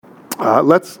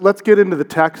Let's get into the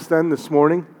text then this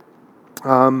morning.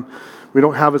 We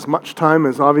don't have as much time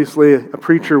as obviously a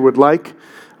preacher would like.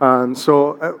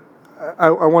 So I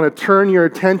want to turn your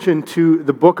attention to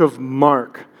the book of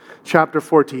Mark, chapter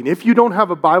 14. If you don't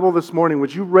have a Bible this morning,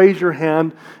 would you raise your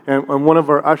hand, and one of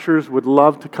our ushers would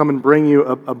love to come and bring you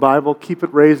a Bible. Keep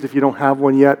it raised if you don't have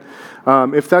one yet.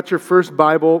 If that's your first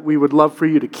Bible, we would love for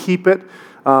you to keep it.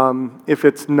 If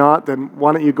it's not, then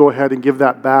why don't you go ahead and give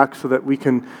that back so that we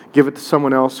can give it to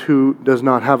someone else who does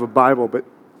not have a Bible. But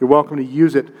you're welcome to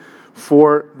use it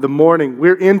for the morning.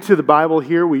 We're into the Bible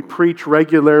here. We preach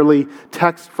regularly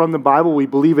text from the Bible. We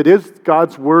believe it is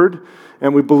God's Word,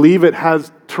 and we believe it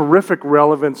has terrific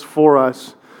relevance for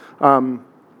us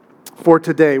for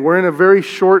today. We're in a very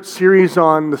short series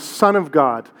on the Son of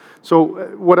God.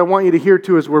 So what I want you to hear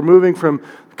too is we're moving from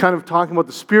kind of talking about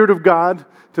the Spirit of God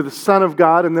to the Son of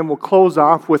God, and then we'll close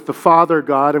off with the Father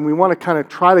God, and we want to kind of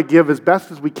try to give as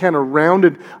best as we can a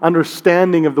rounded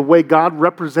understanding of the way God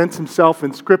represents Himself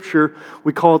in Scripture.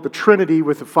 We call it the Trinity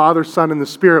with the Father, Son, and the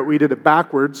Spirit. We did it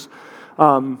backwards,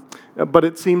 but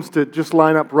it seems to just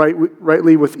line up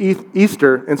rightly with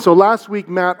Easter. And so last week,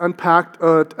 Matt unpacked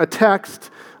a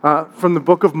text from the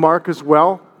book of Mark as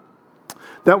well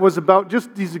that was about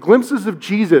just these glimpses of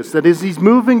Jesus, that is, He's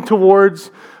moving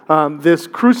towards this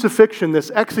crucifixion,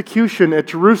 this execution at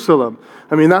Jerusalem.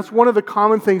 I mean, that's one of the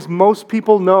common things most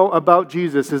people know about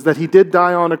Jesus, is that He did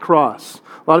die on a cross.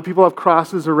 A lot of people have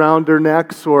crosses around their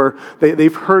necks, or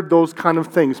they've heard those kind of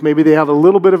things. Maybe they have a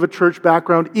little bit of a church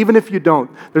background. Even if you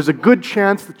don't, there's a good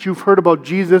chance that you've heard about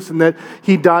Jesus and that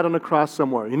He died on a cross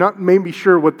somewhere. You're not maybe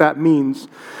sure what that means,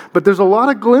 but there's a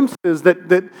lot of glimpses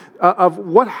of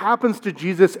what happens to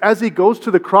Jesus as He goes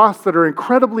to the cross that are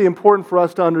incredibly important for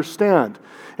us to understand.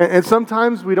 And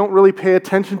sometimes we don't really pay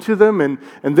attention to them, and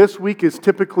this week is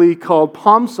typically called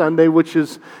Palm Sunday, which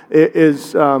is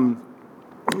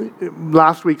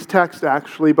last week's text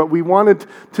actually, but what we wanted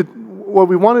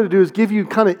to do is give you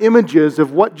kind of images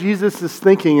of what Jesus is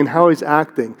thinking and how He's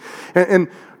acting. And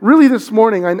really this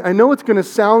morning, I know it's going to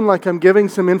sound like I'm giving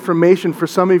some information for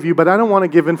some of you, but I don't want to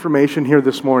give information here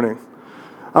this morning.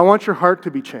 I want your heart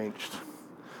to be changed.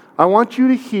 I want you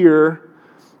to hear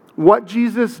what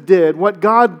Jesus did, what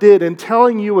God did, in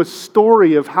telling you a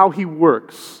story of how He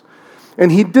works.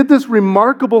 And He did this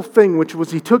remarkable thing, which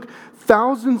was He took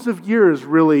thousands of years,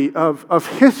 really, of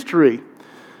history,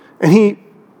 and He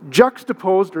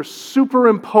juxtaposed or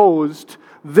superimposed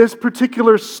this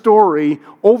particular story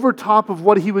over top of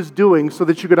what He was doing so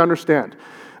that you could understand.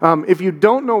 If you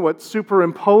don't know what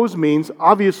superimpose means,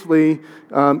 obviously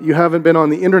you haven't been on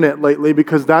the internet lately,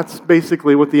 because that's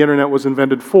basically what the internet was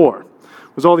invented for.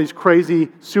 It was all these crazy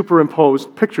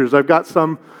superimposed pictures. I've got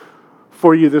some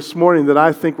for you this morning that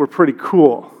I think were pretty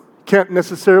cool. Can't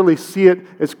necessarily see it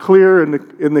as clear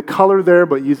in the color there,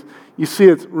 but you see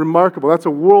it's remarkable. That's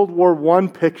a World War I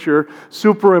picture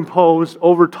superimposed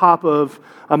over top of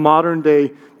a modern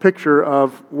day picture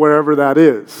of wherever that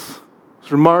is.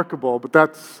 It's remarkable, but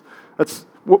that's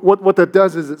what that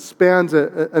does is it spans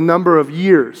a number of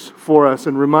years for us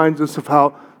and reminds us of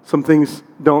how some things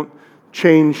don't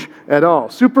change at all.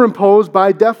 Superimposed,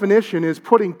 by definition, is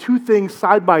putting two things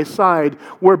side by side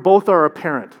where both are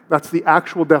apparent. That's the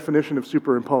actual definition of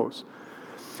superimpose.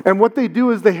 And what they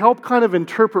do is they help kind of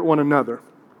interpret one another.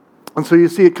 And so you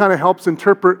see it kind of helps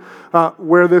interpret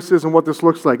where this is and what this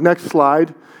looks like. Next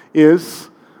slide is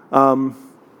kind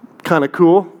of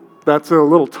cool. That's a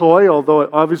little toy, although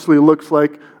it obviously looks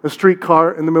like a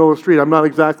streetcar in the middle of the street. I'm not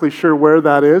exactly sure where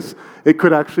that is. It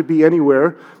could actually be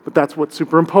anywhere, but that's what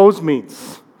superimpose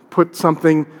means. Put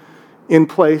something in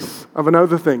place of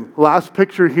another thing. Last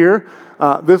picture here.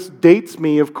 This dates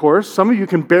me, of course. Some of you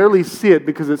can barely see it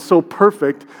because it's so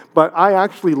perfect, but I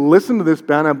actually listened to this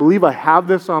band. I believe I have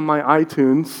this on my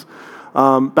iTunes.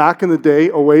 Back in the day,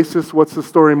 Oasis, What's the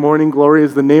Story, Morning Glory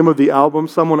is the name of the album.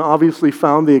 Someone obviously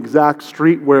found the exact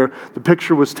street where the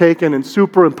picture was taken and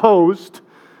superimposed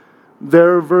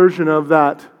their version of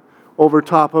that over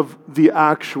top of the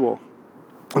actual.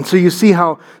 And so you see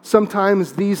how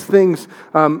sometimes these things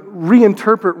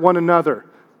reinterpret one another.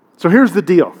 So here's the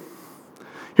deal.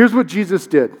 Here's what Jesus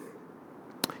did.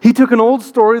 He took an old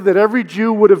story that every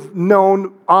Jew would have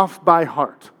known off by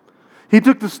heart. He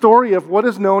took the story of what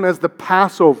is known as the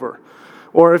Passover,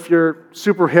 or if you're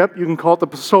super hip, you can call it the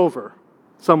Passover.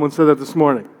 Someone said that this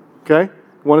morning, okay?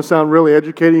 You want to sound really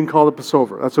educated, you can call it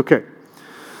Passover. That's okay.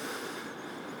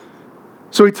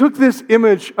 So He took this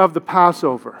image of the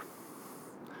Passover.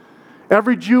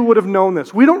 Every Jew would have known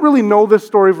this. We don't really know this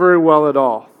story very well at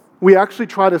all. We actually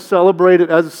try to celebrate it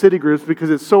as a city groups because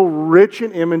it's so rich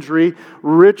in imagery,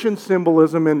 rich in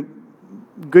symbolism, and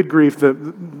good grief,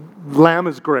 lamb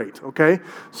is great, okay?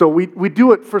 So we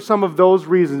do it for some of those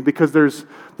reasons because there's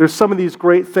some of these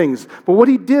great things. But what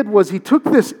he did was he took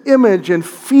this image and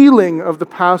feeling of the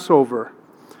Passover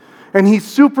and he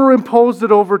superimposed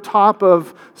it over top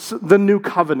of the new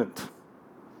covenant.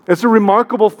 It's a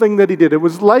remarkable thing that he did. It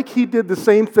was like he did the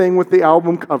same thing with the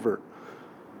album cover.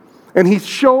 And he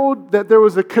showed that there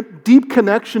was a deep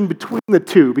connection between the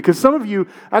two, because some of you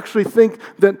actually think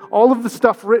that all of the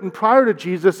stuff written prior to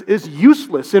Jesus is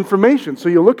useless information. So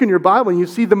you look in your Bible and you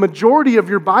see the majority of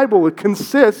your Bible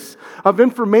consists of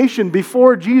information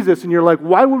before Jesus, and you're like,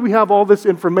 why would we have all this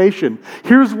information?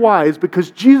 Here's why. It's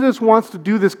because Jesus wants to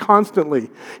do this constantly.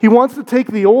 He wants to take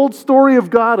the old story of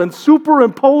God and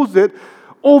superimpose it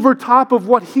over top of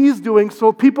what he's doing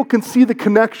so people can see the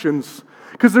connections.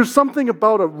 Because there's something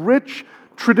about a rich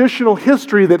traditional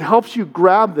history that helps you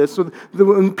grab this. So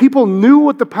when people knew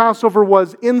what the Passover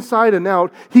was inside and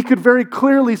out, he could very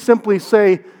clearly simply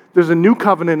say, there's a new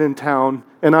covenant in town,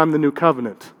 and I'm the new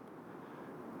covenant.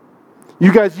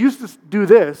 You guys used to do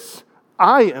this.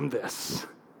 I am this.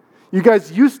 You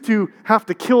guys used to have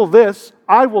to kill this.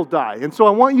 I will die. And so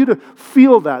I want you to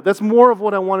feel that. That's more of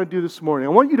what I want to do this morning. I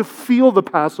want you to feel the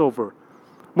Passover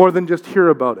more than just hear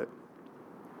about it.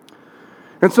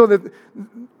 And so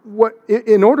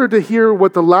in order to hear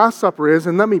what the Last Supper is,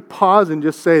 and let me pause and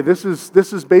just say, this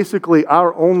is basically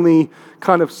our only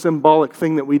kind of symbolic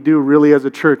thing that we do really as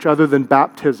a church other than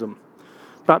baptism.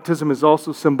 Baptism is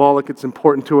also symbolic. It's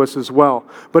important to us as well.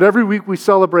 But every week we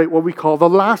celebrate what we call the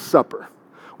Last Supper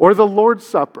or the Lord's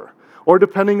Supper, or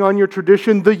depending on your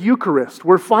tradition, the Eucharist.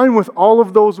 We're fine with all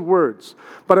of those words.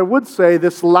 But I would say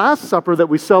this Last Supper that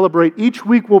we celebrate each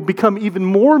week will become even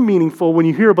more meaningful when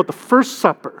you hear about the First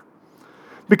Supper.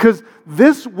 Because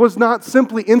this was not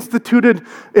simply instituted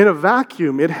in a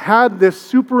vacuum. It had this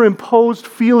superimposed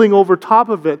feeling over top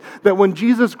of it that when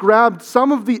Jesus grabbed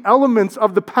some of the elements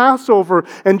of the Passover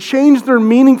and changed their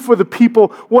meaning for the people,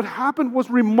 what happened was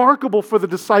remarkable for the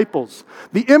disciples.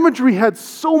 The imagery had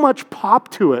so much pop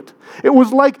to it. It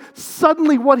was like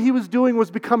suddenly what he was doing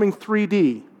was becoming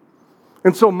 3D.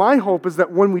 And so my hope is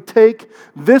that when we take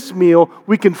this meal,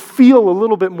 we can feel a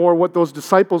little bit more what those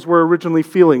disciples were originally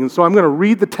feeling. And so I'm going to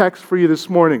read the text for you this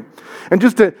morning. And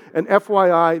just an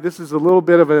FYI, this is a little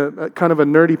bit of a kind of a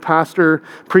nerdy pastor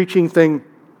preaching thing.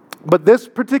 But this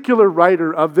particular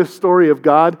writer of this story of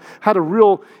God had a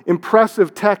real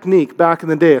impressive technique back in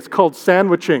the day. It's called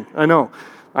sandwiching. I know,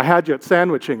 I had you at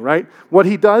sandwiching, right? What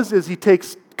he does is he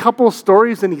takes couple of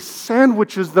stories and he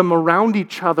sandwiches them around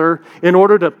each other in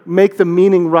order to make the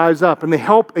meaning rise up. And they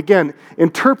help, again,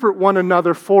 interpret one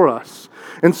another for us.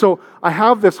 And so I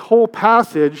have this whole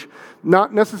passage,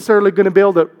 not necessarily going to be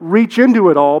able to reach into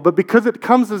it all, but because it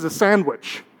comes as a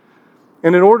sandwich.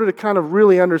 And in order to kind of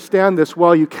really understand this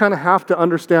well, you kind of have to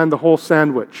understand the whole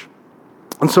sandwich.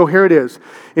 And so here it is.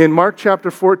 In Mark chapter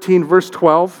 14, verse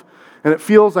 12, and it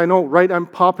feels, I know, right, I'm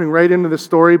popping right into the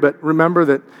story, but remember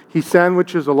that he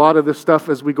sandwiches a lot of this stuff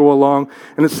as we go along.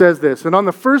 And it says this, and on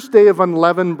the first day of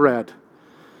unleavened bread,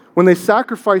 when they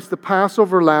sacrificed the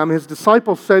Passover lamb, his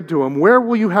disciples said to him, where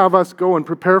will you have us go and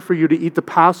prepare for you to eat the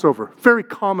Passover? Very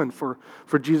common for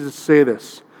Jesus to say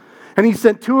this. And he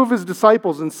sent two of his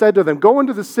disciples and said to them, go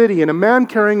into the city, and a man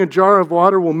carrying a jar of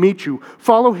water will meet you.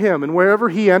 Follow him, and wherever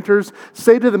he enters,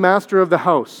 say to the master of the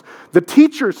house, the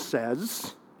teacher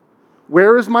says,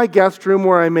 where is my guest room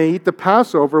where I may eat the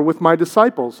Passover with my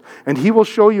disciples? And he will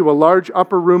show you a large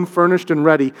upper room furnished and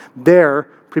ready. There,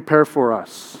 prepare for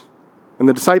us. And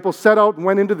the disciples set out and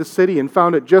went into the city and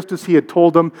found it just as he had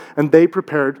told them, and they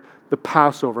prepared the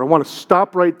Passover. I want to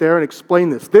stop right there and explain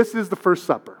this. This is the First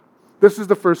Supper. This is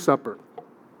the First Supper.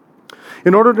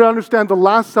 In order to understand the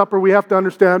Last Supper, we have to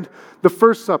understand the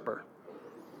First Supper.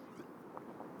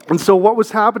 And so what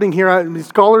was happening here, these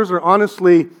scholars are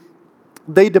honestly,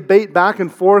 they debate back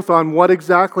and forth on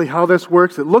how this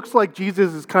works. It looks like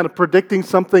Jesus is kind of predicting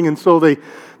something, and so they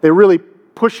really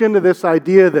push into this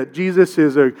idea that Jesus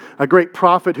is a great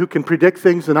prophet who can predict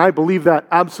things, and I believe that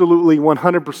absolutely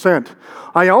 100%.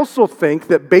 I also think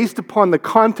that based upon the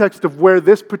context of where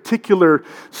this particular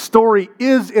story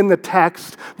is in the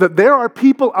text, that there are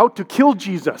people out to kill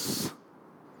Jesus.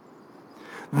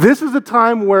 This is a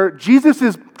time where Jesus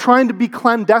is trying to be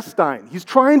clandestine. He's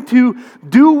trying to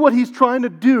do what he's trying to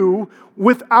do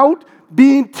without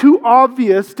being too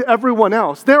obvious to everyone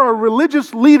else. There are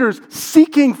religious leaders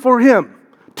seeking for him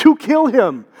to kill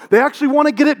him. They actually want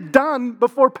to get it done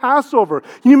before Passover.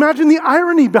 Can you imagine the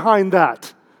irony behind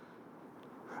that?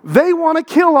 They want to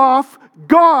kill off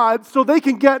God so they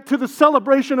can get to the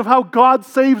celebration of how God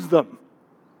saves them.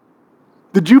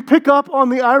 Did you pick up on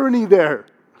the irony there?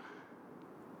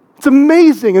 It's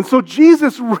amazing. And so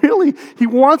Jesus really, he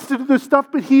wants to do this stuff,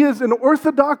 but he is an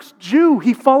Orthodox Jew.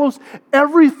 He follows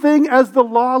everything as the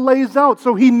law lays out.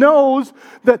 So he knows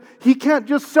that he can't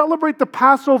just celebrate the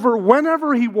Passover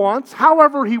whenever he wants,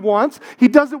 however he wants. He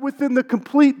does it within the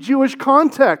complete Jewish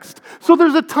context. So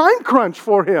there's a time crunch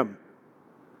for him.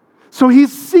 So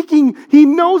he's seeking, he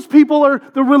knows people are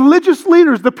the religious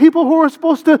leaders, the people who are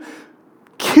supposed to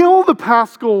kill the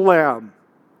Paschal lamb,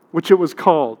 which it was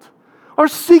called, are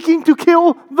seeking to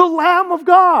kill the Lamb of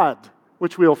God,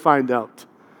 which we'll find out.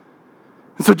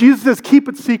 And so Jesus says, keep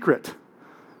it secret.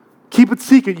 Keep it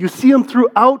secret. You see him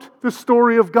throughout the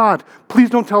story of God.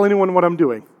 Please don't tell anyone what I'm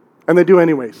doing. And they do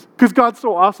anyways. Because God's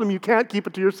so awesome, you can't keep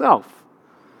it to yourself.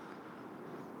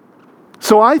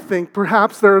 So I think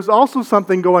perhaps there is also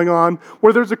something going on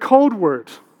where there's a code word,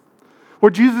 where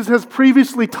Jesus has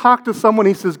previously talked to someone.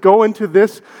 He says, go into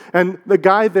this, and the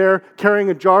guy there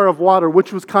carrying a jar of water,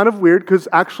 which was kind of weird because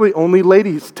actually only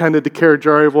ladies tended to carry a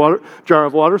jar of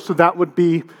water, so that would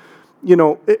be,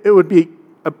 it would be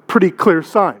a pretty clear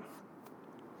sign,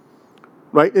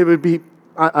 right? It would be,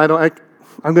 I'm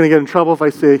going to get in trouble if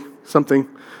I say something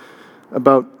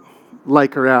about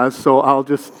like or as, so I'll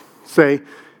just say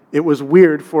it was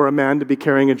weird for a man to be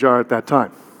carrying a jar at that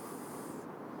time.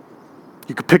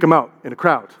 You could pick him out in a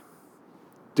crowd.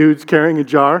 Dude's carrying a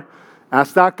jar.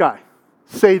 Ask that guy.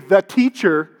 Say, the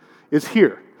teacher is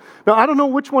here. Now, I don't know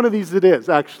which one of these it is,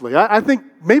 actually. I think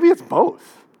maybe it's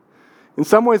both. In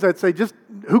some ways, I'd say just,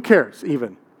 who cares,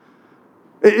 even?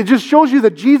 It just shows you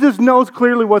that Jesus knows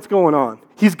clearly what's going on.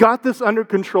 He's got this under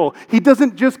control. He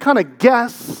doesn't just kind of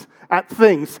guess at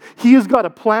things. He has got a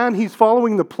plan. He's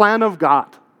following the plan of God.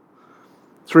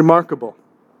 It's remarkable.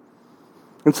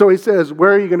 And so he says,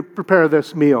 where are you going to prepare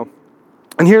this meal?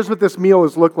 And here's what this meal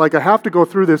has looked like. I have to go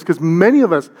through this because many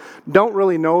of us don't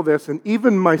really know this, and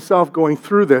even myself going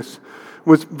through this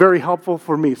was very helpful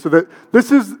for me. So that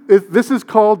this is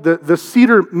called the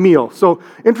Seder meal. So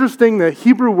interesting, the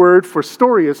Hebrew word for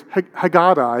story is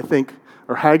Haggadah, I think,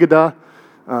 or Haggadah.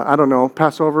 I don't know,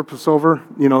 Passover,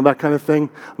 that kind of thing.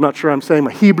 I'm not sure I'm saying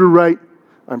my Hebrew right.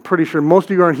 I'm pretty sure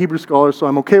most of you aren't Hebrew scholars, so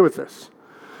I'm okay with this.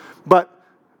 But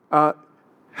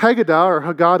Haggadah or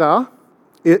Haggadah,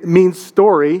 it means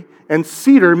story, and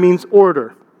Seder means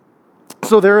order.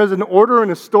 So there is an order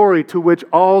and a story to which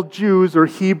all Jews or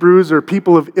Hebrews or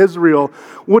people of Israel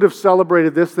would have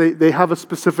celebrated this. They have a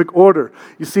specific order.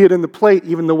 You see it in the plate,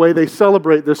 even the way they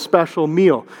celebrate this special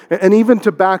meal. And even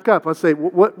to back up, let's say,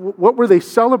 what were they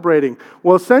celebrating?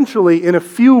 Well, essentially, in a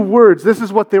few words, this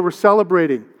is what they were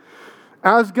celebrating.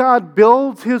 As God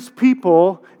builds his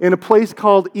people in a place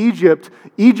called Egypt,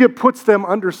 Egypt puts them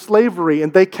under slavery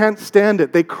and they can't stand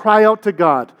it. They cry out to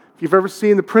God. If you've ever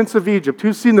seen The Prince of Egypt,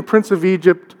 who's seen The Prince of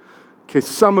Egypt? Okay,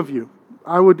 some of you.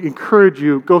 I would encourage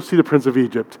you, go see The Prince of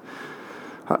Egypt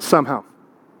somehow.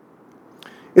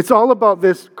 It's all about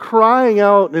this crying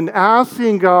out and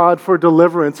asking God for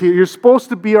deliverance. You're supposed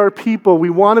to be our people. We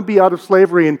want to be out of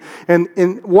slavery.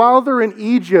 And while they're in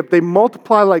Egypt, they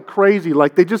multiply like crazy.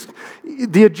 Like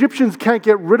the Egyptians can't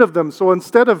get rid of them. So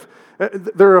instead of,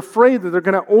 they're afraid that they're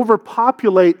going to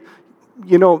overpopulate,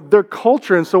 their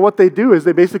culture. And so what they do is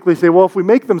they basically say, well, if we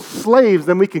make them slaves,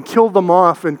 then we can kill them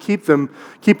off and keep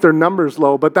their numbers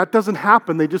low. But that doesn't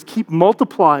happen. They just keep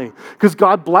multiplying because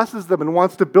God blesses them and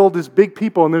wants to build this big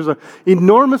people. And there's an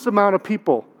enormous amount of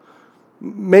people,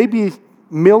 maybe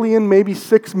million, maybe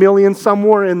 6 million,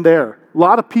 somewhere in there. A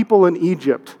lot of people in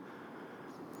Egypt.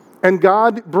 And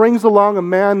God brings along a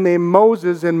man named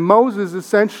Moses, and Moses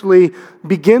essentially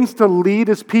begins to lead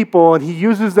his people, and he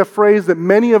uses the phrase that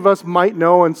many of us might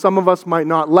know and some of us might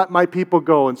not, let my people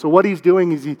go. And so what he's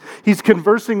doing is he's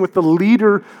conversing with the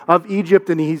leader of Egypt,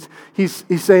 and he's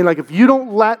saying, like, if you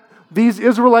don't let these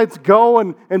Israelites go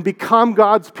and become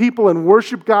God's people and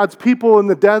worship God's people in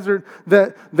the desert,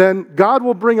 then God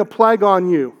will bring a plague on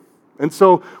you. And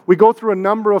so we go through a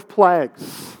number of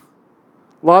plagues,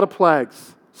 a lot of plagues.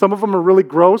 Some of them are really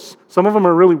gross. Some of them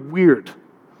are really weird.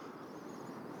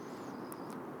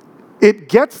 It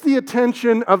gets the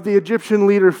attention of the Egyptian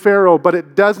leader Pharaoh, but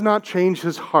it does not change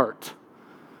his heart.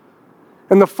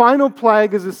 And the final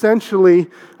plague is essentially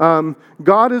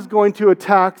God is going to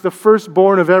attack the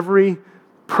firstborn of every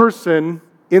person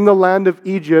in the land of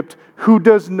Egypt who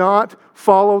does not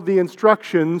follow the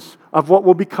instructions of what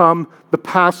will become the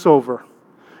Passover.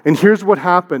 And here's what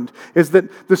happened, is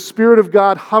that the Spirit of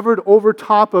God hovered over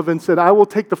top of and said, I will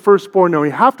take the firstborn. Now, you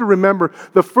have to remember,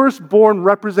 the firstborn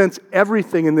represents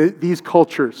everything in these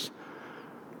cultures.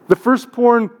 The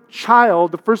firstborn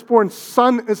child, the firstborn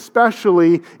son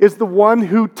especially, is the one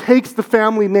who takes the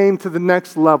family name to the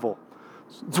next level.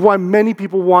 It's why many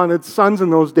people wanted sons in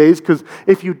those days, because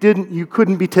if you didn't, you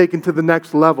couldn't be taken to the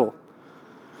next level.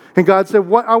 And God said,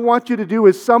 what I want you to do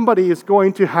is somebody is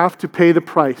going to have to pay the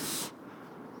price.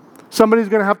 Somebody's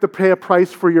going to have to pay a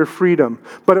price for your freedom,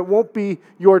 but it won't be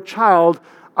your child.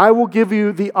 I will give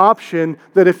you the option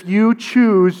that if you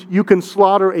choose, you can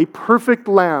slaughter a perfect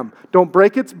lamb. Don't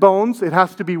break its bones. It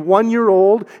has to be 1 year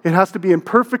old. It has to be in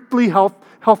perfectly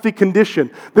healthy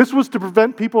condition. This was to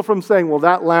prevent people from saying, well,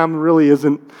 that lamb really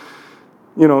isn't,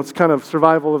 it's kind of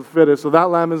survival of the fittest, so that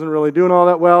lamb isn't really doing all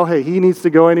that well. Hey, he needs to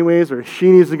go anyways, or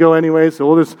she needs to go anyways, so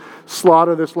we'll just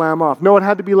slaughter this lamb off. No, it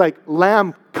had to be like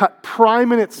lamb cut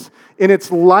prime in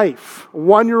its life.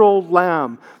 1 year old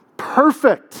lamb.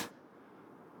 Perfect.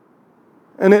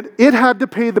 And it had to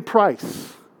pay the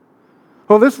price.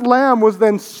 Well, this lamb was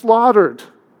then slaughtered.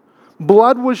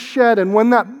 Blood was shed, and when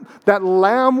that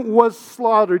lamb was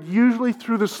slaughtered, usually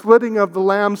through the slitting of the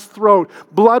lamb's throat,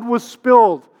 blood was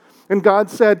spilled. And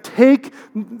God said, take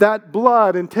that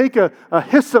blood and take a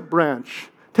hyssop branch.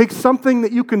 Take something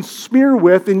that you can smear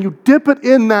with, and you dip it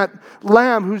in that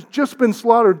lamb who's just been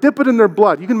slaughtered. Dip it in their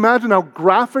blood. You can imagine how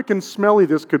graphic and smelly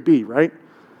this could be, right?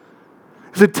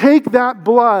 He said, take that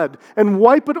blood and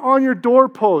wipe it on your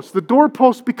doorpost. The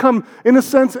doorposts become, in a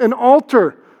sense, an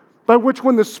altar by which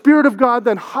when the Spirit of God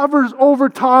then hovers over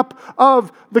top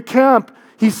of the camp,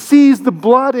 He sees the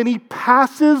blood and He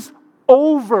passes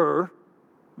over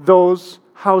those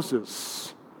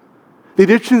houses. The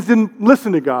Egyptians didn't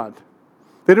listen to God.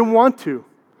 They didn't want to.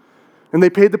 And they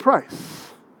paid the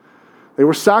price. They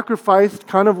were sacrificed,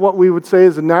 kind of what we would say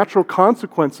is the natural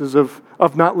consequences of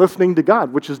not listening to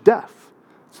God, which is death.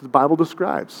 That's what the Bible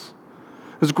describes.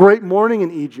 There's great mourning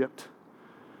in Egypt.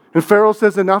 And Pharaoh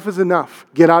says, enough is enough.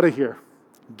 Get out of here.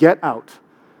 Get out.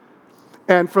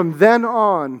 And from then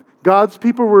on, God's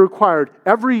people were required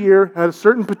every year at a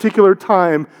certain particular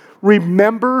time,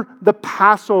 remember the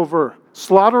Passover.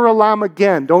 Slaughter a lamb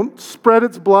again. Don't spread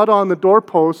its blood on the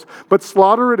doorpost, but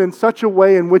slaughter it in such a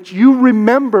way in which you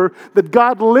remember that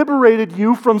God liberated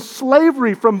you from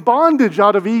slavery, from bondage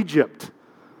out of Egypt.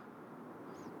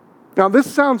 Now,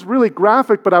 this sounds really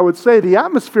graphic, but I would say the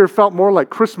atmosphere felt more like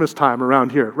Christmas time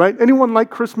around here, right? Anyone like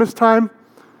Christmas time?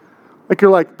 Like you're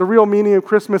like, the real meaning of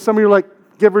Christmas, some of you are like,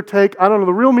 give or take. I don't know,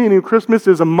 the real meaning of Christmas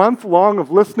is a month long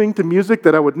of listening to music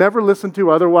that I would never listen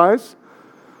to otherwise,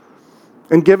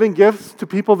 and giving gifts to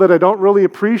people that I don't really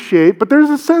appreciate, but there's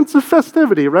a sense of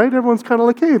festivity, right? Everyone's kind of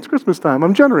like, hey, it's Christmas time,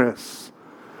 I'm generous.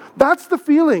 That's the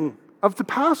feeling of the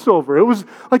Passover. It was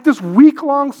like this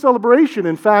week-long celebration.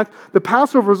 In fact, the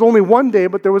Passover was only one day,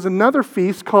 but there was another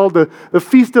feast called the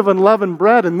Feast of Unleavened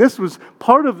Bread, and this was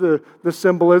part of the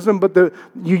symbolism, but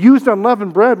you used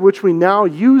unleavened bread, which we now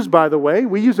use, by the way.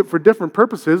 We use it for different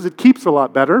purposes. It keeps a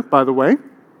lot better, by the way.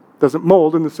 It doesn't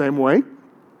mold in the same way,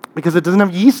 because it doesn't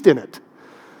have yeast in it.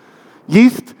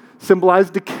 Yeast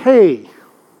symbolized decay.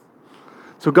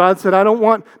 So God said, I don't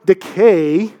want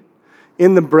decay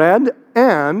in the bread,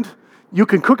 and you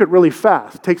can cook it really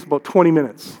fast. It takes about 20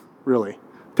 minutes, really.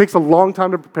 It takes a long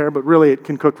time to prepare, but really it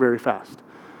can cook very fast.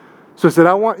 So he said,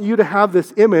 I want you to have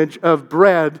this image of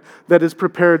bread that is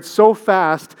prepared so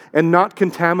fast and not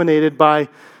contaminated by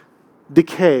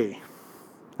decay.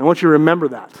 I want you to remember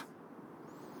that.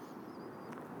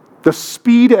 The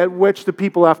speed at which the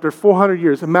people, after 400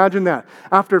 years, imagine that.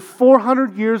 After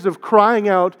 400 years of crying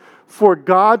out for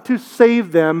God to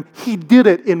save them, He did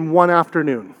it in one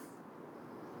afternoon.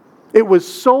 It was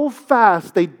so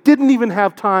fast, they didn't even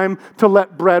have time to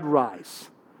let bread rise.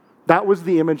 That was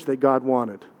the image that God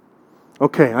wanted.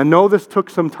 Okay, I know this took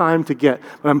some time to get,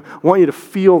 but I want you to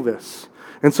feel this.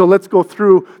 And so let's go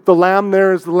through. The lamb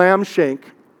there is the lamb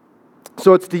shank.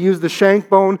 So it's to use the shank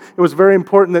bone. It was very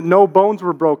important that no bones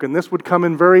were broken. This would come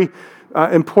in very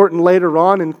important later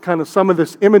on in kind of some of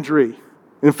this imagery.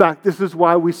 In fact, this is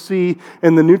why we see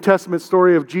in the New Testament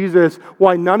story of Jesus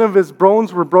why none of His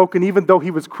bones were broken even though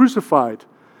He was crucified.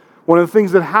 One of the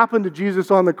things that happened to Jesus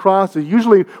on the cross is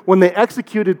usually when they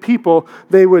executed people,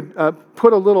 they would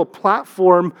put a little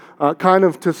platform kind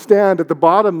of to stand at the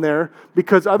bottom there,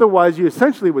 because otherwise you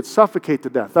essentially would suffocate to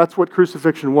death. That's what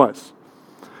crucifixion was.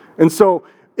 And so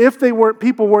if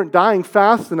people weren't dying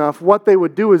fast enough, what they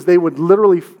would do is they would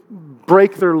literally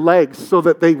break their legs so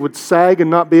that they would sag and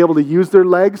not be able to use their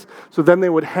legs. So then they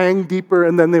would hang deeper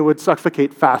and then they would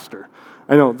suffocate faster.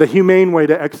 I know, the humane way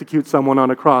to execute someone on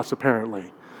a cross,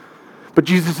 apparently. But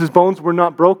Jesus' bones were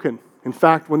not broken. In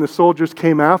fact, when the soldiers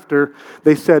came after,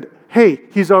 they said, hey,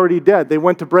 he's already dead. They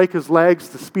went to break his legs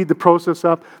to speed the process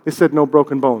up. They said, no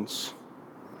broken bones.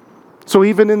 So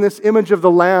even in this image of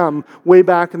the lamb, way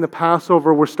back in the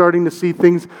Passover, we're starting to see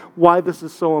things, why this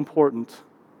is so important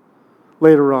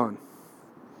later on.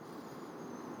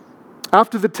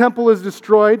 After the temple is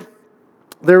destroyed,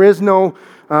 there is no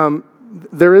kind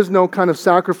of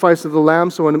sacrifice of the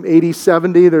lamb. So in AD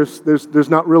 70, there's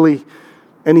not really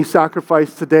any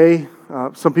sacrifice today.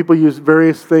 Some people use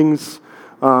various things.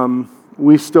 The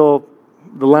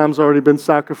lamb's already been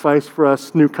sacrificed for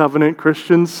us New Covenant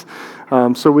Christians,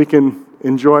 so we can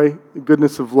enjoy the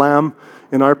goodness of lamb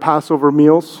in our Passover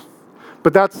meals.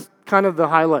 But that's kind of the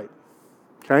highlight.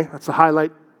 Okay, that's the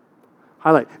highlight.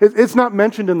 It's not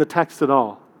mentioned in the text at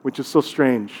all, which is so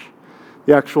strange.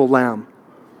 The actual lamb.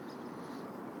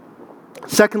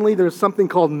 Secondly, there's something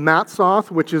called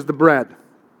matzoth, which is the bread.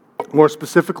 More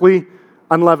specifically,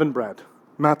 unleavened bread.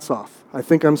 Matzoth. I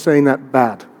think I'm saying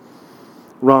that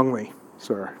wrongly,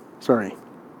 sir. Sorry.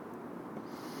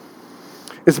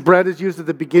 This bread is used at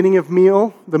the beginning of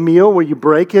the meal where you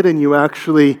break it and you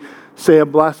actually say a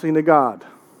blessing to God.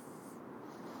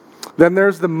 Then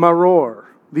there's the maror.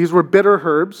 These were bitter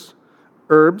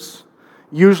herbs,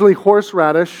 usually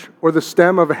horseradish or the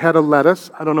stem of a head of lettuce.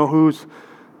 I don't know who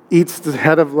eats the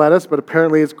head of lettuce, but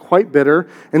apparently it's quite bitter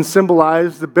and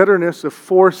symbolize the bitterness of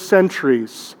 4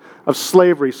 centuries of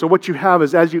slavery. So what you have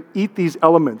is as you eat these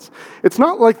elements, it's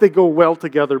not like they go well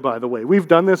together, by the way. We've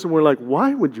done this and we're like,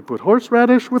 why would you put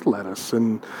horseradish with lettuce?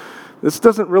 And this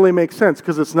doesn't really make sense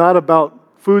because it's not about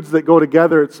foods that go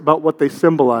together, it's about what they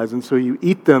symbolize. And so you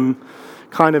eat them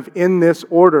kind of in this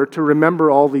order to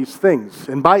remember all these things.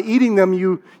 And by eating them,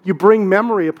 you bring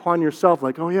memory upon yourself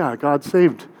like, oh yeah, God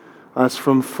saved us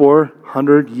from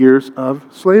 400 years of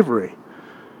slavery.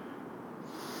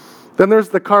 Then there's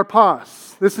the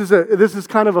karpas. This is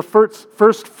kind of a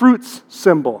first fruits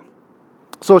symbol.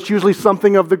 So it's usually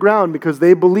something of the ground because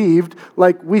they believed,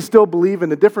 like we still believe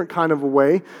in a different kind of a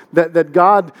way, that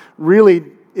God really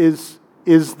is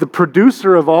the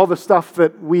producer of all the stuff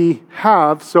that we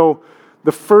have. So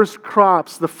the first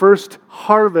crops, the first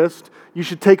harvest, you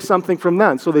should take something from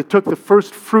that. So they took the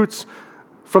first fruits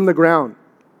from the ground.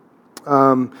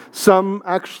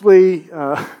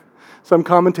 Some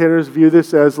commentators view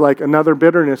this as like another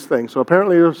bitterness thing. So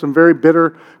apparently there were some very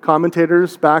bitter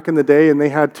commentators back in the day, and they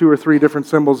had 2 or 3 different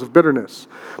symbols of bitterness.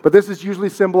 But this is usually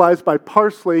symbolized by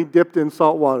parsley dipped in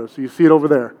salt water. So you see it over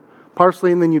there.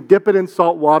 Parsley, and then you dip it in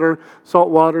salt water. Salt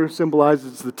water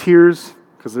symbolizes the tears,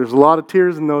 because there's a lot of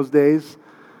tears in those days.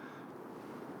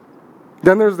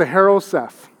 Then there's the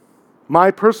haroseph.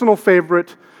 My personal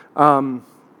favorite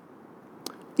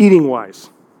eating-wise.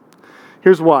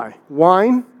 Here's why.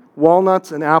 Wine,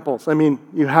 walnuts, and apples. I mean,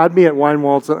 you had me at wine,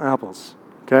 walnuts, and apples.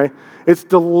 Okay? It's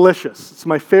delicious. It's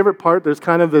my favorite part. There's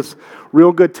kind of this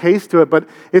real good taste to it, but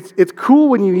it's cool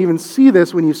when you even see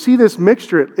this. When you see this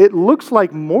mixture, it looks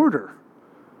like mortar.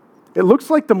 It looks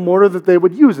like the mortar that they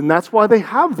would use, and that's why they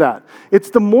have that. It's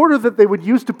the mortar that they would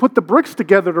use to put the bricks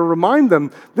together to remind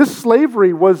them this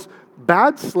slavery was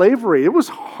bad slavery. It was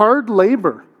hard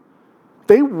labor.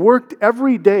 They worked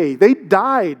every day. They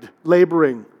died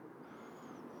laboring.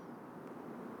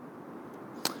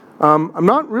 I'm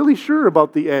not really sure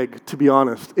about the egg, to be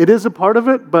honest. It is a part of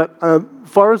it, but as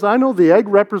far as I know, the egg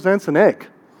represents an egg,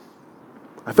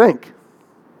 I think.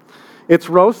 It's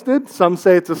roasted. Some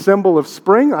say it's a symbol of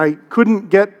spring. I couldn't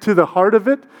get to the heart of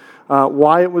it,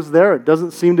 why it was there. It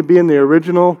doesn't seem to be in the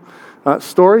original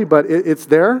story, but it's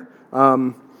there.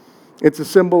 It's a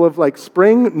symbol of like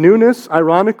spring, newness.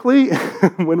 Ironically,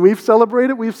 when we've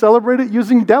celebrated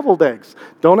using deviled eggs.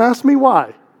 Don't ask me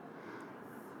why.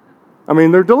 I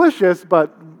mean, they're delicious,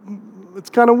 but it's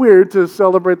kind of weird to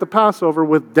celebrate the Passover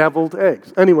with deviled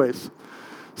eggs. Anyways,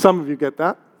 some of you get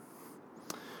that.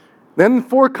 Then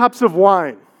 4 cups of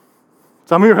wine.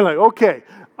 Some of you are like, okay,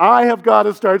 I have got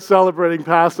to start celebrating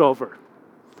Passover.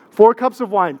 4 cups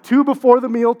of wine, 2 before the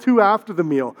meal, 2 after the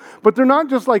meal. But they're not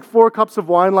just like 4 cups of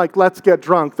wine like let's get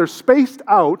drunk. They're spaced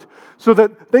out so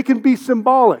that they can be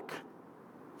symbolic.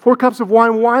 4 cups of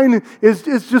wine. Wine is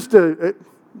just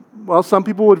well, some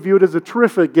people would view it as a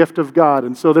terrific gift of God.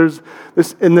 And so there's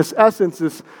this, in this essence,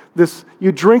 this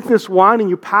you drink this wine and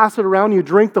you pass it around, you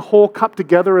drink the whole cup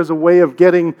together as a way of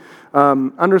getting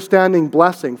understanding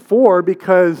blessing. 4,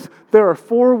 because there are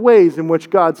 4 ways in which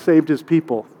God saved his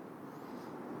people.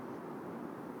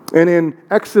 And in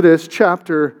Exodus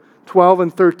chapter 12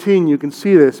 and 13, you can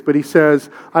see this, but he says,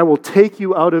 I will take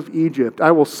you out of Egypt.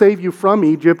 I will save you from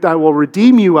Egypt. I will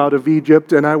redeem you out of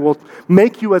Egypt, and I will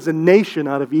make you as a nation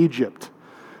out of Egypt.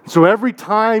 So every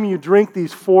time you drink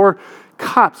these 4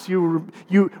 cups, you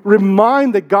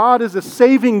remind that God is a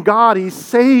saving God. He's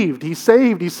saved. He's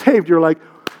saved. He's saved. You're like,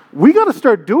 we got to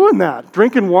start doing that,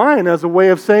 drinking wine as a way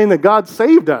of saying that God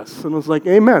saved us. And it's like,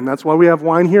 amen. That's why we have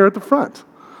wine here at the front,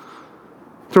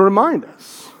 to remind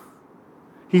us.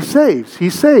 He saves. He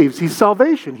saves. He's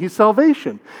salvation. He's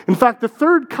salvation. In fact, the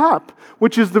third cup,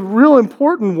 which is the real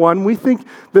important one, we think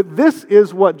that this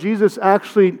is what Jesus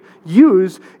actually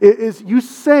used, is you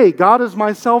say, God is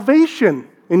my salvation,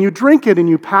 and you drink it and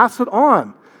you pass it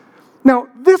on. Now,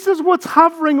 this is what's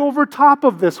hovering over top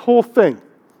of this whole thing.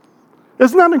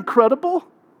 Isn't that incredible?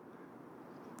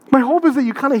 My hope is that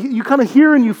you kind of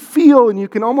hear and you feel and you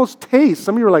can almost taste.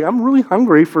 Some of you are like, I'm really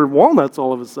hungry for walnuts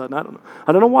all of a sudden. I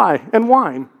don't know why. And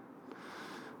wine.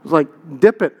 It's like,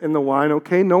 dip it in the wine,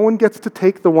 okay? No one gets to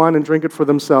take the wine and drink it for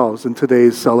themselves in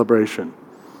today's celebration.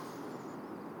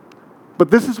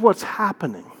 But this is what's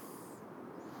happening.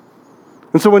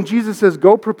 And so when Jesus says,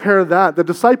 go prepare that, the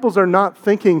disciples are not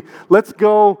thinking, let's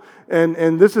go,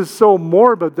 and this is so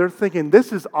morbid. They're thinking,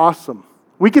 this is awesome.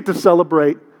 We get to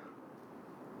celebrate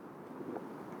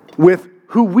with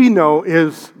who we know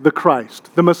is the Christ,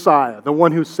 the Messiah, the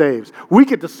one who saves. We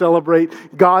get to celebrate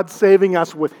God saving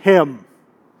us with Him.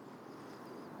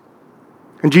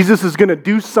 And Jesus is going to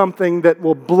do something that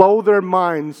will blow their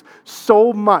minds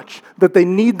so much that they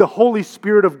need the Holy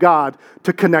Spirit of God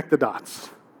to connect the dots.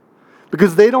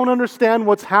 Because they don't understand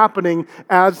what's happening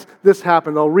as this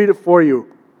happened. I'll read it for you.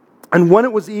 And when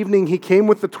it was evening, He came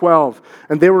with the 12,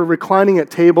 and they were reclining at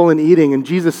table and eating. And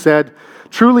Jesus said,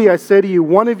 truly I say to you,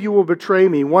 one of you will betray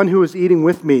me, one who is eating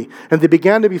with me. And they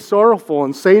began to be sorrowful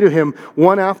and say to Him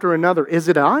one after another, is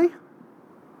it I?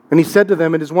 And He said to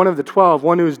them, it is one of the 12,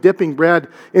 one who is dipping bread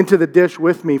into the dish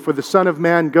with me. For the Son of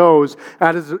Man goes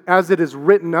as it is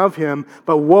written of Him.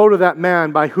 But woe to that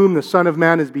man by whom the Son of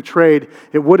Man is betrayed.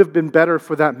 It would have been better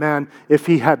for that man if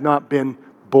he had not been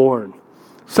born.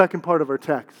 Second part of our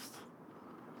text.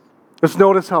 Let's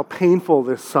notice how painful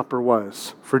this supper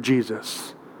was for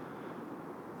Jesus.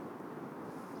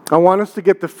 I want us to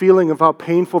get the feeling of how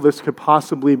painful this could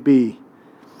possibly be.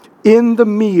 In the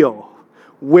meal,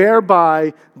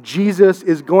 whereby Jesus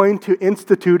is going to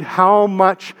institute how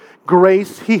much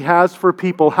grace He has for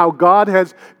people, how God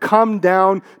has come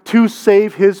down to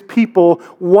save His people,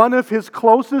 one of His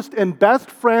closest and best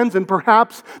friends, and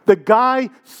perhaps the guy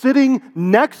sitting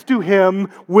next to Him,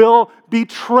 will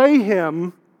betray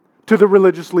Him to the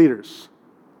religious leaders.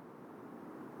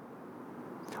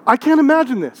 I can't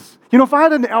imagine this. You know, if I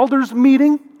had an elders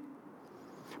meeting,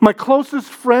 my closest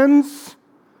friends,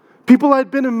 people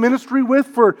I'd been in ministry with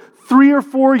for 3 or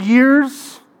 4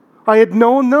 years, I had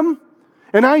known them,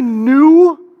 and I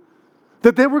knew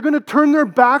that they were going to turn their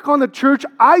back on the church,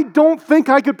 I don't think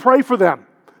I could pray for them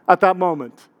at that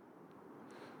moment.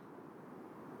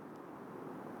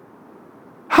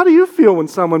 How do you feel when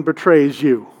someone betrays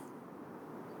you?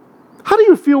 How do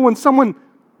you feel when someone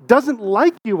doesn't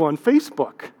like you on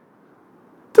Facebook?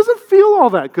 Doesn't feel all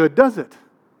that good, does it?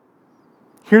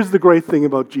 Here's the great thing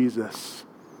about Jesus.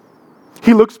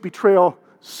 He looks betrayal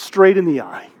straight in the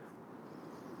eye.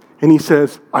 And He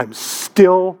says, I'm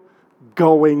still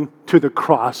going to the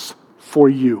cross for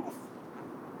you.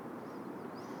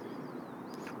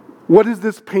 What does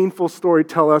this painful story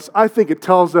tell us? I think it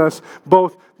tells us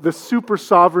both the super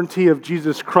sovereignty of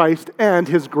Jesus Christ and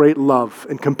His great love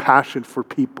and compassion for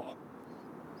people.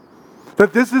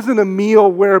 That this isn't a meal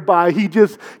whereby He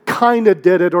just kind of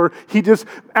did it, or He just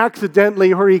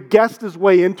accidentally, or He guessed His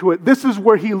way into it. This is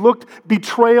where He looked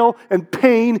betrayal and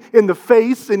pain in the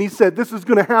face, and He said, this is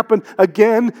going to happen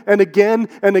again and again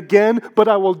and again, but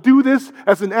I will do this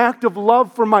as an act of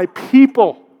love for my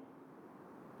people.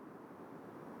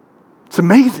 It's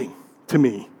amazing to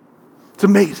me. It's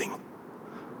amazing.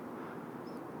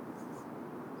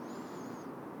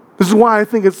 This is why I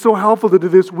think it's so helpful to do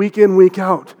this week in, week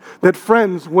out. That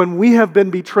friends, when we have been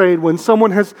betrayed, when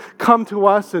someone has come to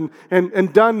us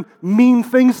and done mean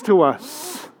things to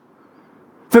us,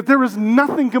 that there is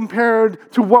nothing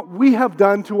compared to what we have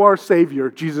done to our Savior,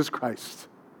 Jesus Christ.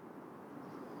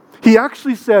 He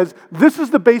actually says, this is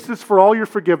the basis for all your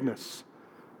forgiveness.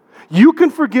 You can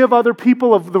forgive other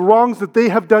people of the wrongs that they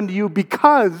have done to you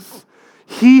because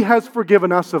He has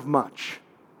forgiven us of much.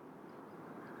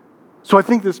 So I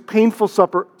think this painful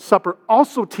supper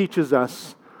also teaches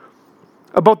us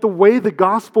about the way the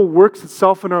gospel works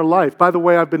itself in our life. By the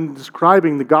way, I've been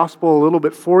describing the gospel a little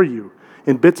bit for you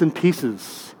in bits and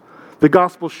pieces. The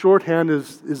gospel shorthand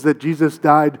is that Jesus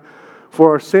died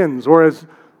for our sins, or as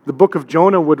the book of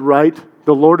Jonah would write,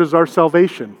 the Lord is our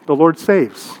salvation. The Lord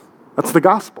saves. That's the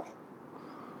gospel.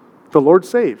 The Lord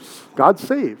saves. God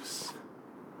saves.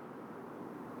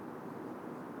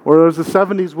 Or as the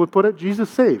 70s would put it, Jesus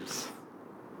saves.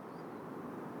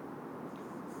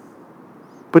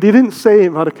 But He didn't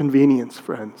save out of convenience,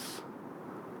 friends.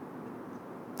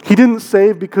 He didn't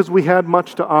save because we had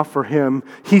much to offer Him.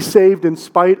 He saved in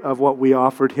spite of what we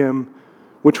offered Him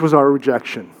which was our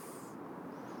rejection.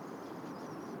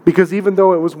 Because even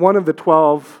though it was one of the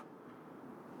 12,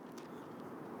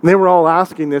 and they were all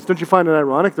asking this, don't you find it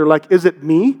ironic? They're like, is it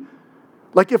me?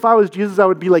 Like if I was Jesus, I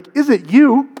would be like, is it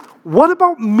you? What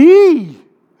about me?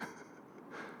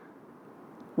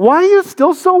 Why are you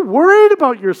still so worried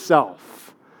about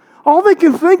yourself? All they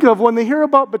can think of when they hear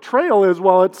about betrayal is,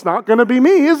 well, it's not going to be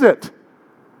me, is it?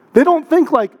 They don't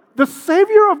think like, the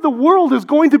Savior of the world is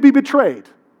going to be betrayed.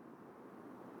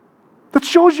 That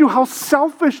shows you how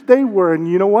selfish they were. And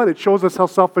you know what? It shows us how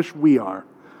selfish we are.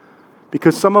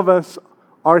 Because some of us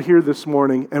are here this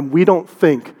morning and we don't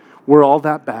think we're all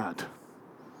that bad.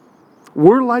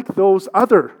 We're like those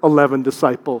other 11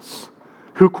 disciples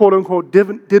who, quote unquote,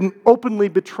 didn't openly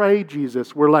betray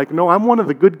Jesus. We're like, no, I'm one of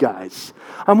the good guys.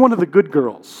 I'm one of the good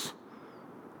girls.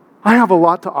 I have a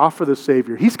lot to offer the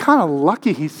Savior. He's kind of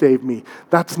lucky he saved me.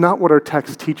 That's not what our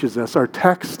text teaches us. Our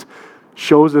text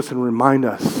shows us and reminds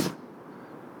us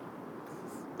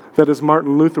that, as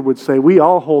Martin Luther would say, we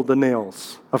all hold the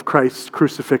nails of Christ's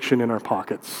crucifixion in our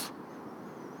pockets.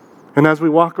 And as we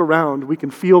walk around, we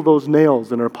can feel those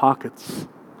nails in our pockets.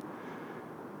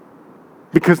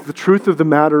 Because the truth of the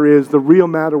matter is, the real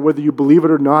matter, whether you believe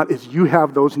it or not, is you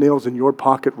have those nails in your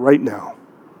pocket right now.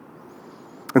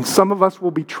 And some of us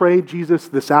will betray Jesus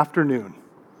this afternoon,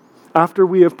 after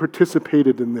we have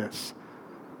participated in this.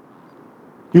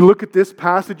 You look at this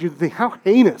passage, you think, how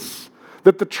heinous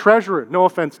that the treasurer, no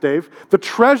offense, Dave, the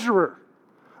treasurer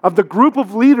of the group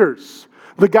of leaders,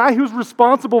 the guy who's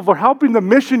responsible for helping the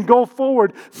mission go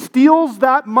forward, steals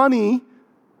that money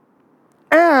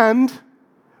and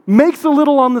makes a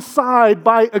little on the side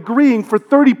by agreeing for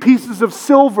 30 pieces of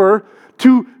silver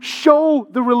to show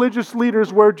the religious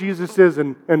leaders where Jesus is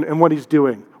and what he's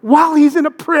doing while he's in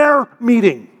a prayer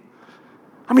meeting.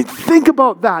 I mean, think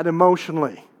about that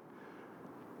emotionally.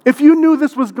 If you knew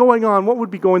this was going on, what would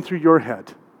be going through your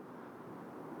head?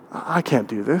 I can't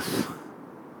do this.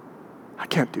 I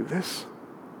can't do this.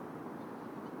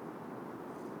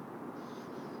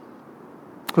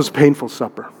 It was a painful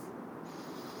supper.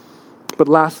 But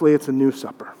lastly, it's a new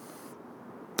supper.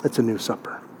 It's a new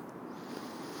supper.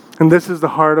 And this is the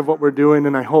heart of what we're doing,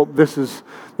 and I hope this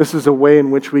is a way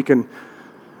in which we can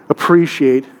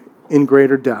appreciate in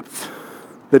greater depth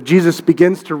that Jesus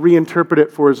begins to reinterpret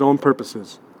it for his own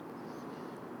purposes.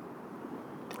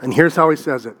 And here's how he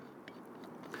says it.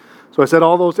 So I said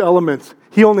all those elements,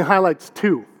 he only highlights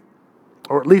two.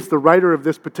 Or at least the writer of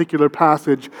this particular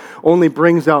passage only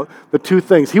brings out the two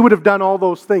things. He would have done all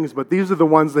those things, but these are the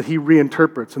ones that he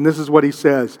reinterprets. And this is what he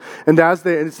says. And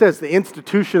it says the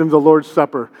institution of the Lord's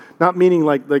Supper, not meaning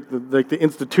like the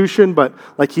institution, but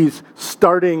like he's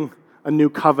starting a new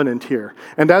covenant here.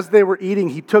 And as they were eating,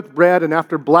 he took bread and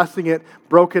after blessing it,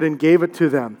 broke it and gave it to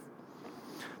them.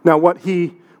 Now what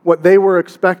they were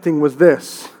expecting was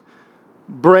this: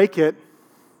 break it.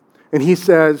 And he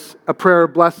says a prayer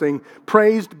of blessing.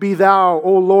 Praised be thou,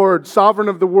 O Lord, sovereign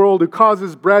of the world, who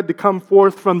causes bread to come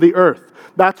forth from the earth.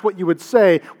 That's what you would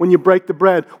say when you break the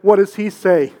bread. What does he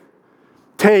say?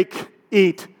 Take,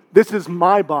 eat. This is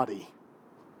my body.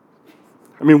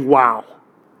 I mean, wow.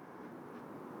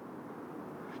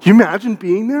 Can you imagine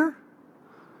being there?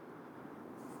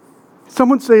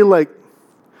 Someone say, like,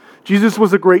 Jesus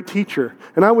was a great teacher.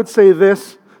 And I would say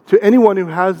this to anyone who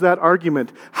has that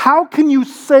argument: how can you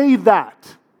say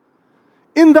that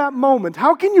in that moment?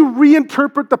 How can you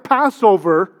reinterpret the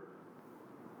Passover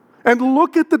and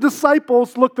look at the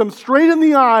disciples, look them straight in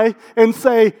the eye and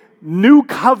say, new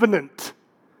covenant,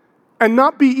 and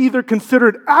not be either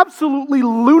considered absolutely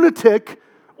lunatic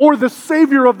or the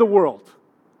Savior of the world?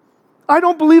 I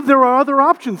don't believe there are other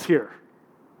options here.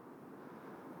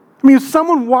 I mean,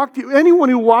 if anyone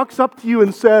who walks up to you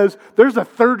and says, there's a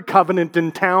third covenant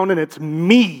in town and it's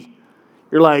me,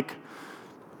 you're like,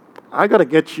 I got to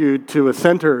get you to a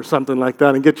center or something like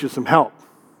that and get you some help.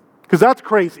 Because that's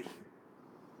crazy.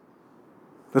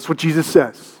 That's what Jesus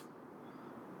says.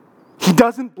 He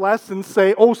doesn't bless and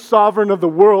say, oh, sovereign of the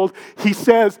world. He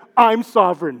says, I'm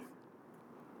sovereign.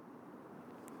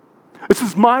 This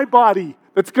is my body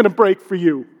that's going to break for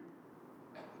you.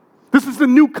 This is the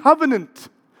new covenant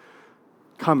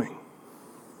coming.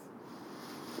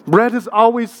 Bread has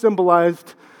always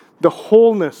symbolized the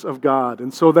wholeness of God.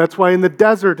 And so that's why in the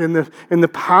desert, in the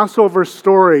Passover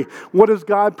story, what does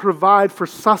God provide for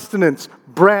sustenance?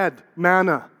 Bread,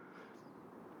 manna.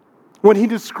 When he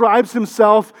describes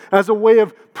himself as a way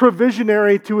of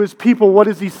provisionary to his people, what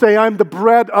does he say? I'm the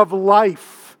bread of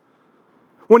life.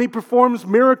 When he performs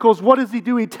miracles, what does he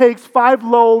do? He takes 5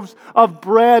 loaves of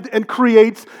bread and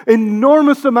creates an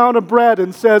enormous amount of bread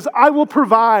and says, I will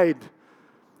provide.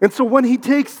 And so when he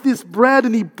takes this bread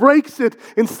and he breaks it,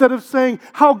 instead of saying,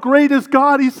 how great is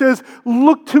God, he says,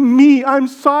 look to me, I'm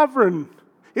sovereign.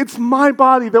 It's my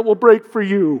body that will break for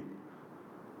you.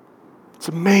 It's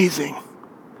amazing.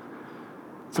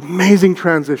 It's an amazing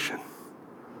transition.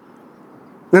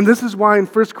 And this is why in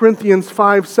 1 Corinthians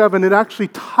 5:7, it actually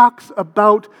talks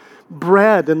about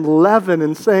bread and leaven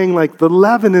and saying like the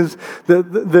leaven is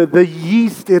the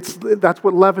yeast. That's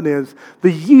what leaven is.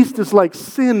 The yeast is like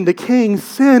sin, decaying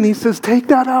sin. He says, take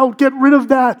that out, get rid of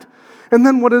that. And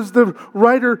then what does the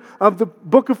writer of the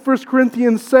book of 1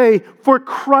 Corinthians say? For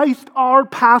Christ our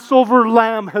Passover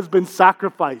lamb has been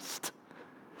sacrificed.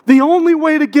 The only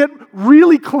way to get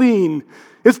really clean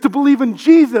is to believe in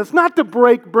Jesus, not to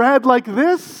break bread like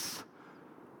this,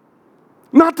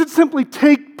 not to simply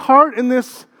take part in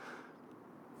this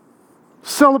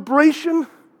celebration,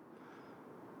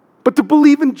 but to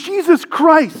believe in Jesus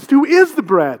Christ, who is the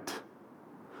bread,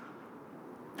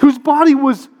 whose body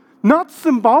was not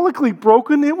symbolically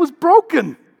broken, it was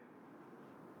broken.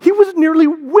 He was nearly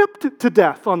whipped to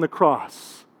death on the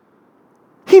cross.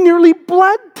 He nearly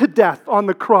bled to death on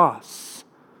the cross.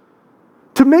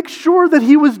 To make sure that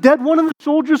he was dead, one of the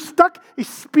soldiers stuck a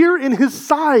spear in his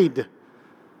side.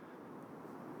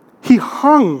 He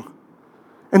hung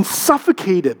and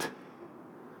suffocated.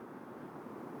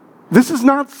 This is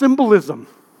not symbolism.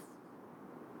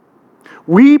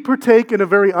 We partake in a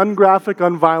very ungraphic,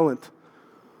 unviolent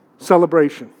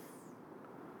celebration.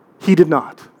 He did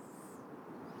not.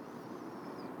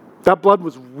 That blood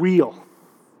was real.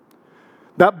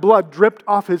 That blood dripped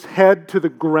off his head to the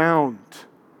ground.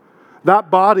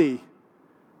 That body,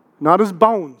 not his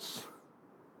bones,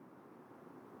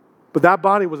 but that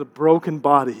body was a broken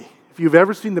body. If you've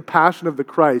ever seen the Passion of the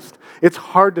Christ, it's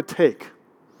hard to take.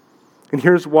 And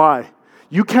here's why.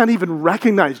 You can't even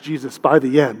recognize Jesus by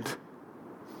the end.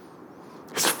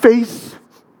 His face,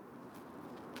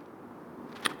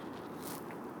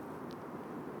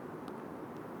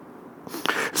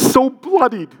 so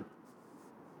bloodied.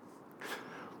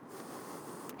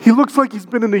 He looks like he's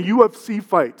been in a UFC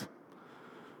fight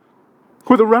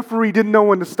where the referee didn't know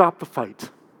when to stop the fight.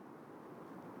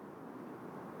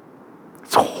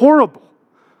 It's horrible.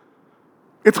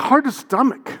 It's hard to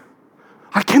stomach.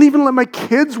 I can't even let my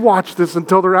kids watch this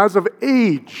until they're as of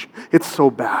age. It's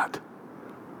so bad.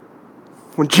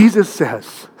 When Jesus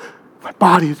says, my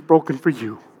body is broken for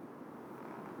you,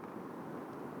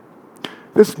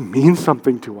 this means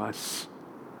something to us.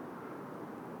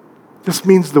 This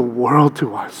means the world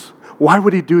to us. Why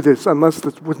would he do this unless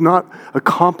this would not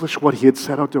accomplish what he had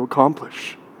set out to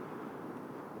accomplish?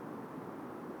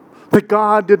 That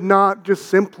God did not just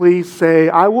simply say,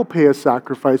 I will pay a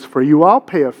sacrifice for you, I'll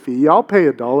pay a fee, I'll pay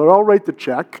 $1, I'll write the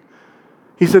check.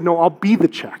 He said, no, I'll be the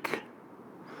check.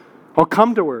 I'll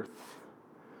come to earth.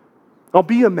 I'll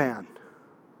be a man.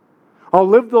 I'll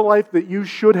live the life that you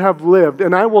should have lived,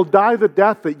 and I will die the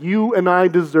death that you and I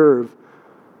deserve.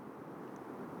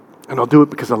 And I'll do it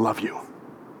because I love you.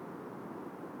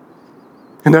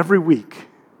 And every week,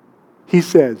 he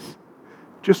says,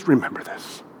 just remember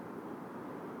this.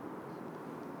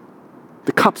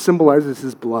 The cup symbolizes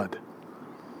his blood.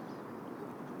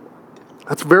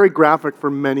 That's very graphic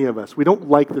for many of us. We don't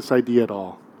like this idea at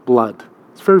all. Blood.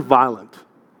 It's very violent.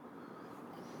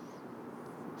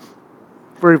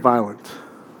 Very violent.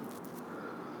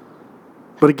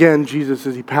 But again, Jesus,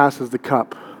 as he passes the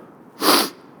cup,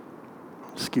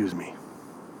 excuse me,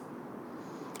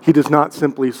 he does not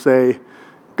simply say,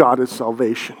 God is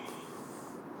salvation.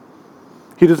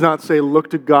 He does not say, look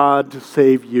to God to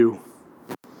save you.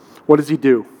 What does he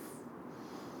do?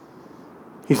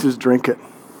 He says, drink it.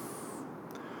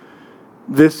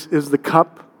 This is the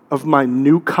cup of my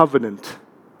new covenant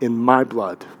in my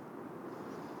blood.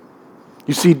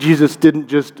 You see, Jesus didn't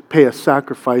just pay a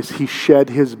sacrifice, he shed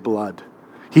his blood.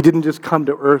 He didn't just come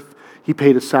to earth, he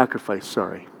paid a sacrifice,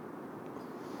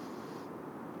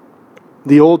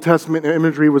 The Old Testament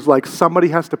imagery was like, somebody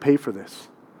has to pay for this.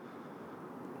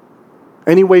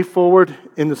 Any way forward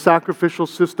in the sacrificial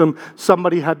system,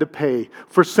 somebody had to pay.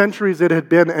 For centuries, it had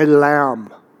been a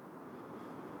lamb.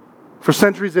 For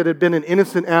centuries, it had been an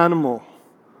innocent animal.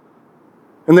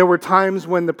 And there were times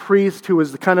when the priest, who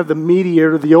was kind of the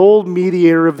mediator of the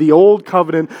old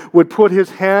covenant, would put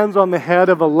his hands on the head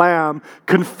of a lamb,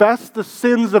 confess the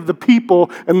sins of the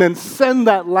people, and then send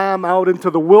that lamb out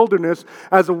into the wilderness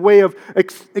as a way of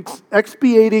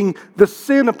expiating the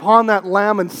sin upon that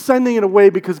lamb and sending it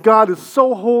away because God is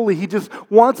so holy. He just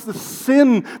wants the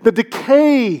sin, the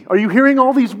decay. Are you hearing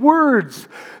all these words?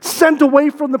 Sent away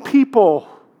from the people.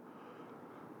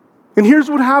 And here's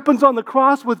what happens on the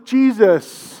cross with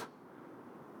Jesus.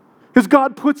 Because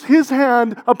God puts his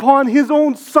hand upon his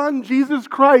own Son, Jesus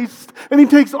Christ, and he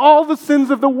takes all the sins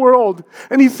of the world,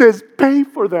 and he says, pay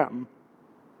for them.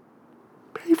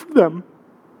 Pay for them.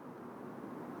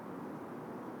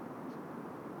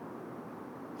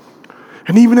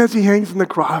 And even as he hangs on the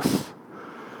cross,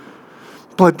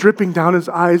 blood dripping down his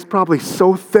eyes, probably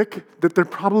so thick that they're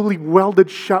probably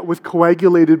welded shut with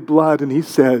coagulated blood, and he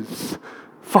says,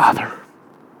 Father,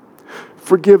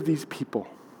 forgive these people,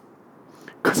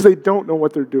 because they don't know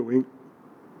what they're doing.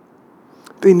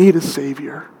 They need a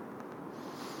Savior.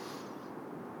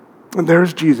 And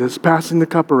there's Jesus passing the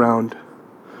cup around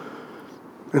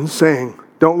and saying,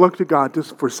 don't look to God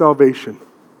just for salvation.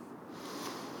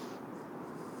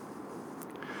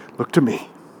 Look to me.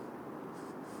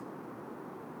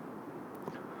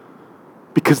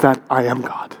 Because that I am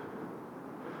God.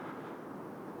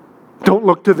 Don't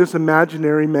look to this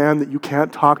imaginary man that you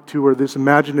can't talk to or this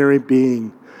imaginary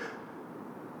being.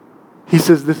 He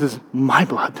says, this is my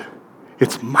blood.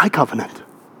 It's my covenant.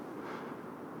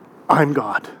 I'm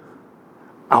God.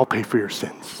 I'll pay for your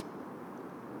sins.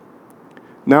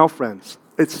 Now, friends,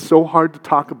 it's so hard to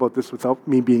talk about this without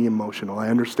me being emotional. I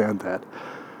understand that.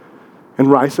 And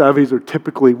Rai-Savis are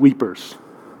typically weepers.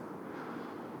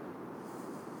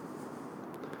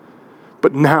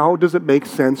 But now, does it make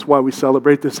sense why we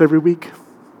celebrate this every week?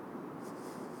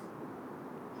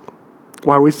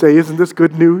 Why we say, isn't this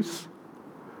good news?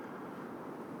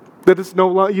 That it's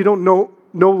you don't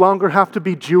no longer have to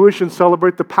be Jewish and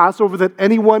celebrate the Passover, that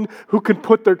anyone who can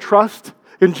put their trust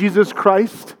in Jesus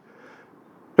Christ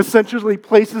essentially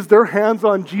places their hands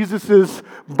on Jesus'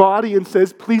 body and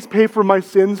says, please pay for my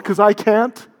sins because I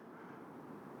can't.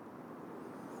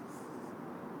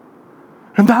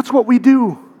 And that's what we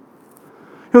do.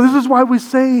 This is why we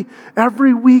say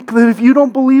every week that if you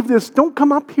don't believe this, don't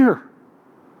come up here.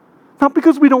 Not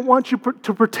because we don't want you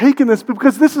to partake in this, but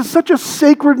because this is such a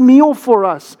sacred meal for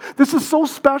us. This is so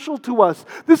special to us.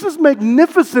 This is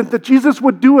magnificent that Jesus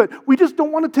would do it. We just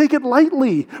don't want to take it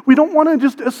lightly. We don't want to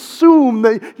just assume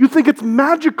that you think it's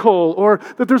magical or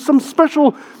that there's some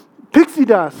special pixie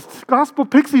dust, gospel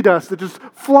pixie dust that just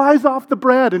flies off the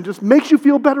bread and just makes you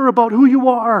feel better about who you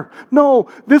are. No,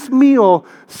 this meal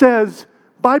says,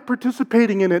 by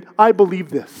participating in it, I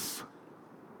believe this.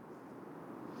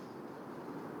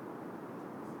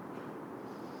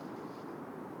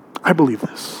 I believe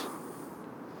this.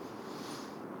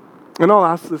 And I'll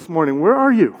ask this morning, where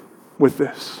are you with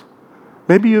this?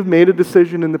 Maybe you've made a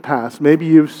decision in the past. Maybe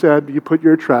you've said you put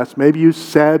your trust. Maybe you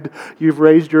said you've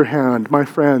raised your hand. My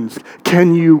friends,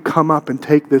 can you come up and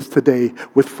take this today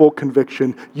with full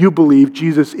conviction? You believe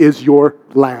Jesus is your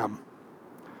Lamb.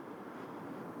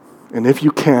 And if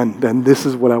you can, then this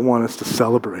is what I want us to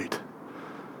celebrate.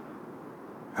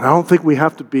 And I don't think we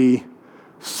have to be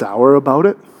sour about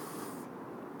it.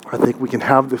 I think we can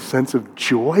have this sense of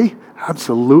joy,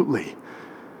 absolutely.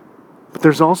 But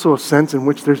there's also a sense in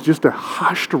which there's just a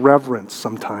hushed reverence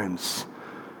sometimes,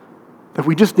 that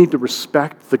we just need to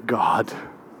respect the God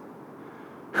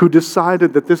who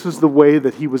decided that this is the way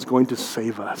that he was going to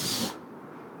save us.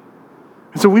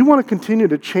 And so we want to continue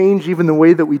to change even the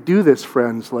way that we do this,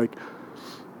 friends. Like,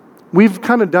 we've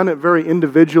kind of done it very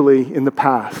individually in the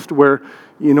past, where,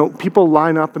 people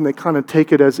line up and they kind of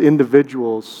take it as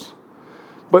individuals.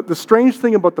 But the strange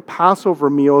thing about the Passover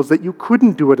meal is that you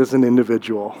couldn't do it as an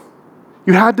individual.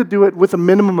 You had to do it with a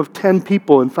minimum of 10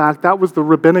 people. In fact, that was the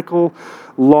rabbinical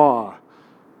law,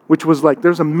 which was like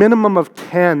there's a minimum of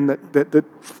 10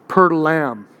 that per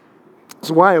lamb.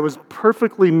 That's why it was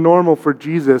perfectly normal for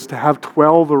Jesus to have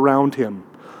 12 around him.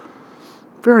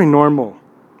 Very normal.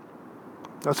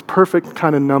 That's perfect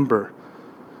kind of number.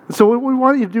 And so what we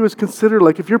want you to do is consider,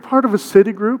 like, if you're part of a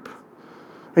city group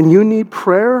and you need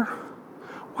prayer,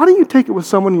 why don't you take it with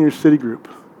someone in your city group?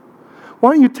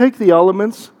 Why don't you take the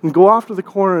elements and go off to the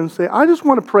corner and say, I just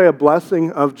want to pray a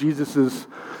blessing of Jesus'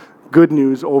 good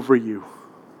news over you.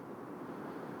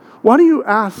 Why don't you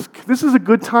ask, this is a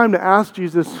good time to ask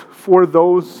Jesus for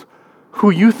those who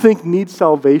you think need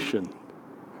salvation.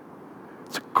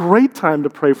 It's a great time to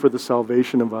pray for the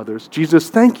salvation of others. Jesus,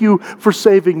 thank you for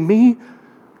saving me.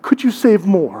 Could you save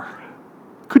more?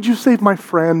 Could you save my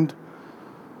friend?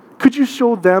 Could you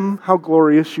show them how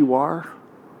glorious you are?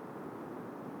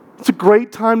 It's a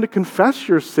great time to confess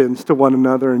your sins to one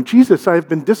another. And Jesus, I have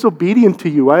been disobedient to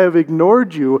you. I have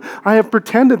ignored you. I have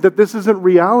pretended that this isn't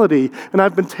reality. And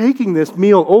I've been taking this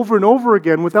meal over and over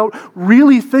again without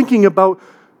really thinking about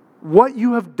what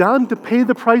you have done to pay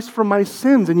the price for my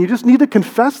sins. And you just need to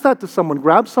confess that to someone.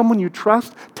 Grab someone you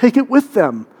trust. Take it with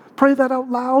them. Pray that out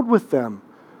loud with them.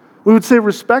 We would say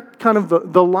respect kind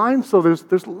of the line. So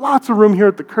there's lots of room here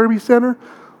at the Kirby Center.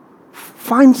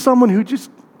 find someone who just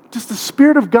the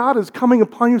Spirit of God is coming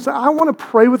upon you and say, I want to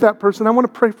pray with that person. I want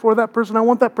to pray for that person. I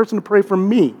want that person to pray for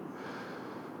me.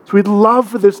 So we'd love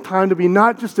for this time to be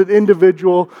not just an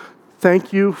individual,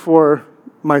 thank you for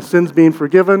my sins being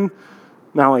forgiven,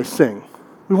 now I sing.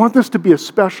 We want this to be a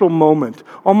special moment,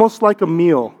 almost like a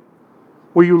meal,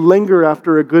 where you linger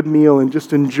after a good meal and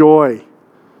just enjoy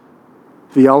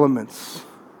the elements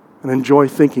and enjoy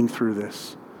thinking through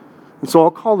this. And so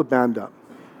I'll call the band up.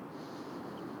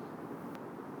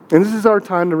 And this is our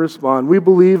time to respond. We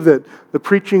believe that the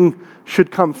preaching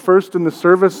should come first in the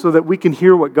service so that we can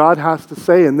hear what God has to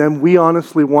say, and then we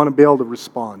honestly want to be able to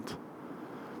respond.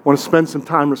 Want to spend some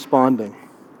time responding.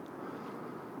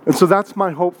 And so that's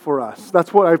my hope for us.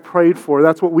 That's what I've prayed for.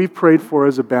 That's what we've prayed for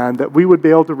as a band, that we would be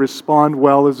able to respond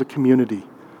well as a community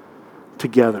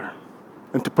together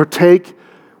and to partake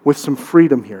with some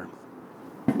freedom here.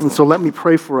 And so let me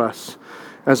pray for us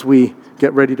as we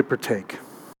get ready to partake.